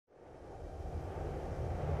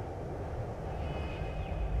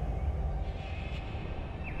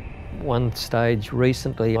One stage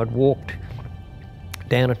recently, I'd walked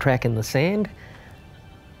down a track in the sand.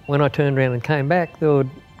 When I turned around and came back, there were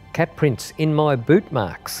cat prints in my boot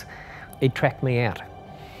marks. He tracked me out.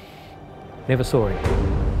 Never saw him.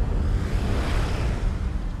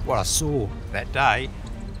 What I saw that day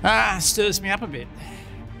stirs me up a bit.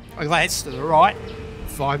 I glanced to the right,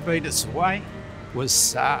 5 metres away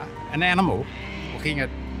was an animal looking at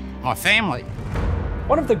my family.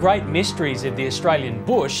 One of the great mysteries of the Australian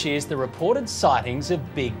bush is the reported sightings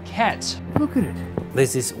of big cats. Look at it.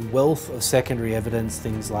 There's this wealth of secondary evidence,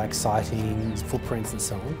 things like sightings, footprints and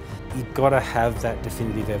so on. You've got to have that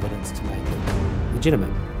definitive evidence to make it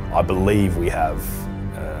legitimate. I believe we have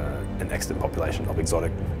an extant population of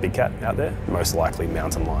exotic big cat out there, most likely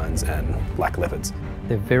mountain lions and black leopards.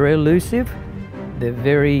 They're very elusive, they're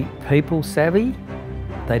very people savvy,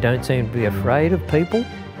 they don't seem to be afraid of people.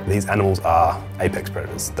 These animals are apex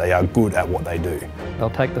predators. They are good at what they do. They'll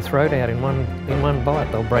take the throat out in one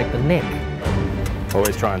bite, they'll break the neck.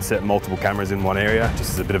 Always try and set multiple cameras in one area,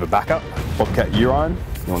 just as a bit of a backup. Bobcat urine,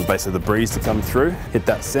 you want basically the breeze to come through, hit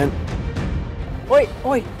that scent. Wait,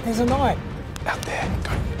 there's a knight. Out there,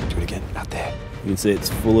 go, do it again, out there. You can see it's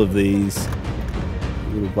full of these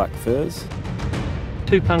little black furs.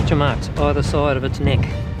 2 puncture marks either side of its neck.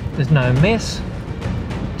 There's no mess,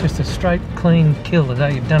 just a straight, clean kill as though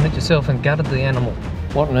you've done it yourself and gutted the animal.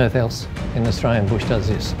 What on earth else in the Australian bush does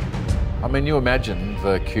this? I mean, you imagine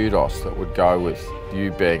the kudos that would go with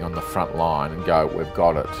you being on the front line and go, we've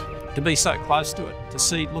got it. To be so close to it,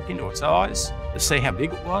 to look into its eyes, to see how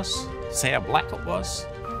big it was, to see how black it was,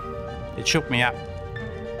 it shook me up.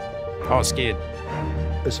 I was scared.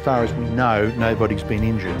 As far as we know, nobody's been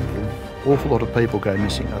injured. An awful lot of people go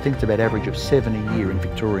missing. I think it's about average of 7 a year in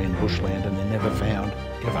Victorian bushland, and they're never found,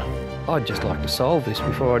 ever. I'd just like to solve this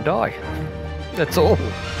before I die. That's all.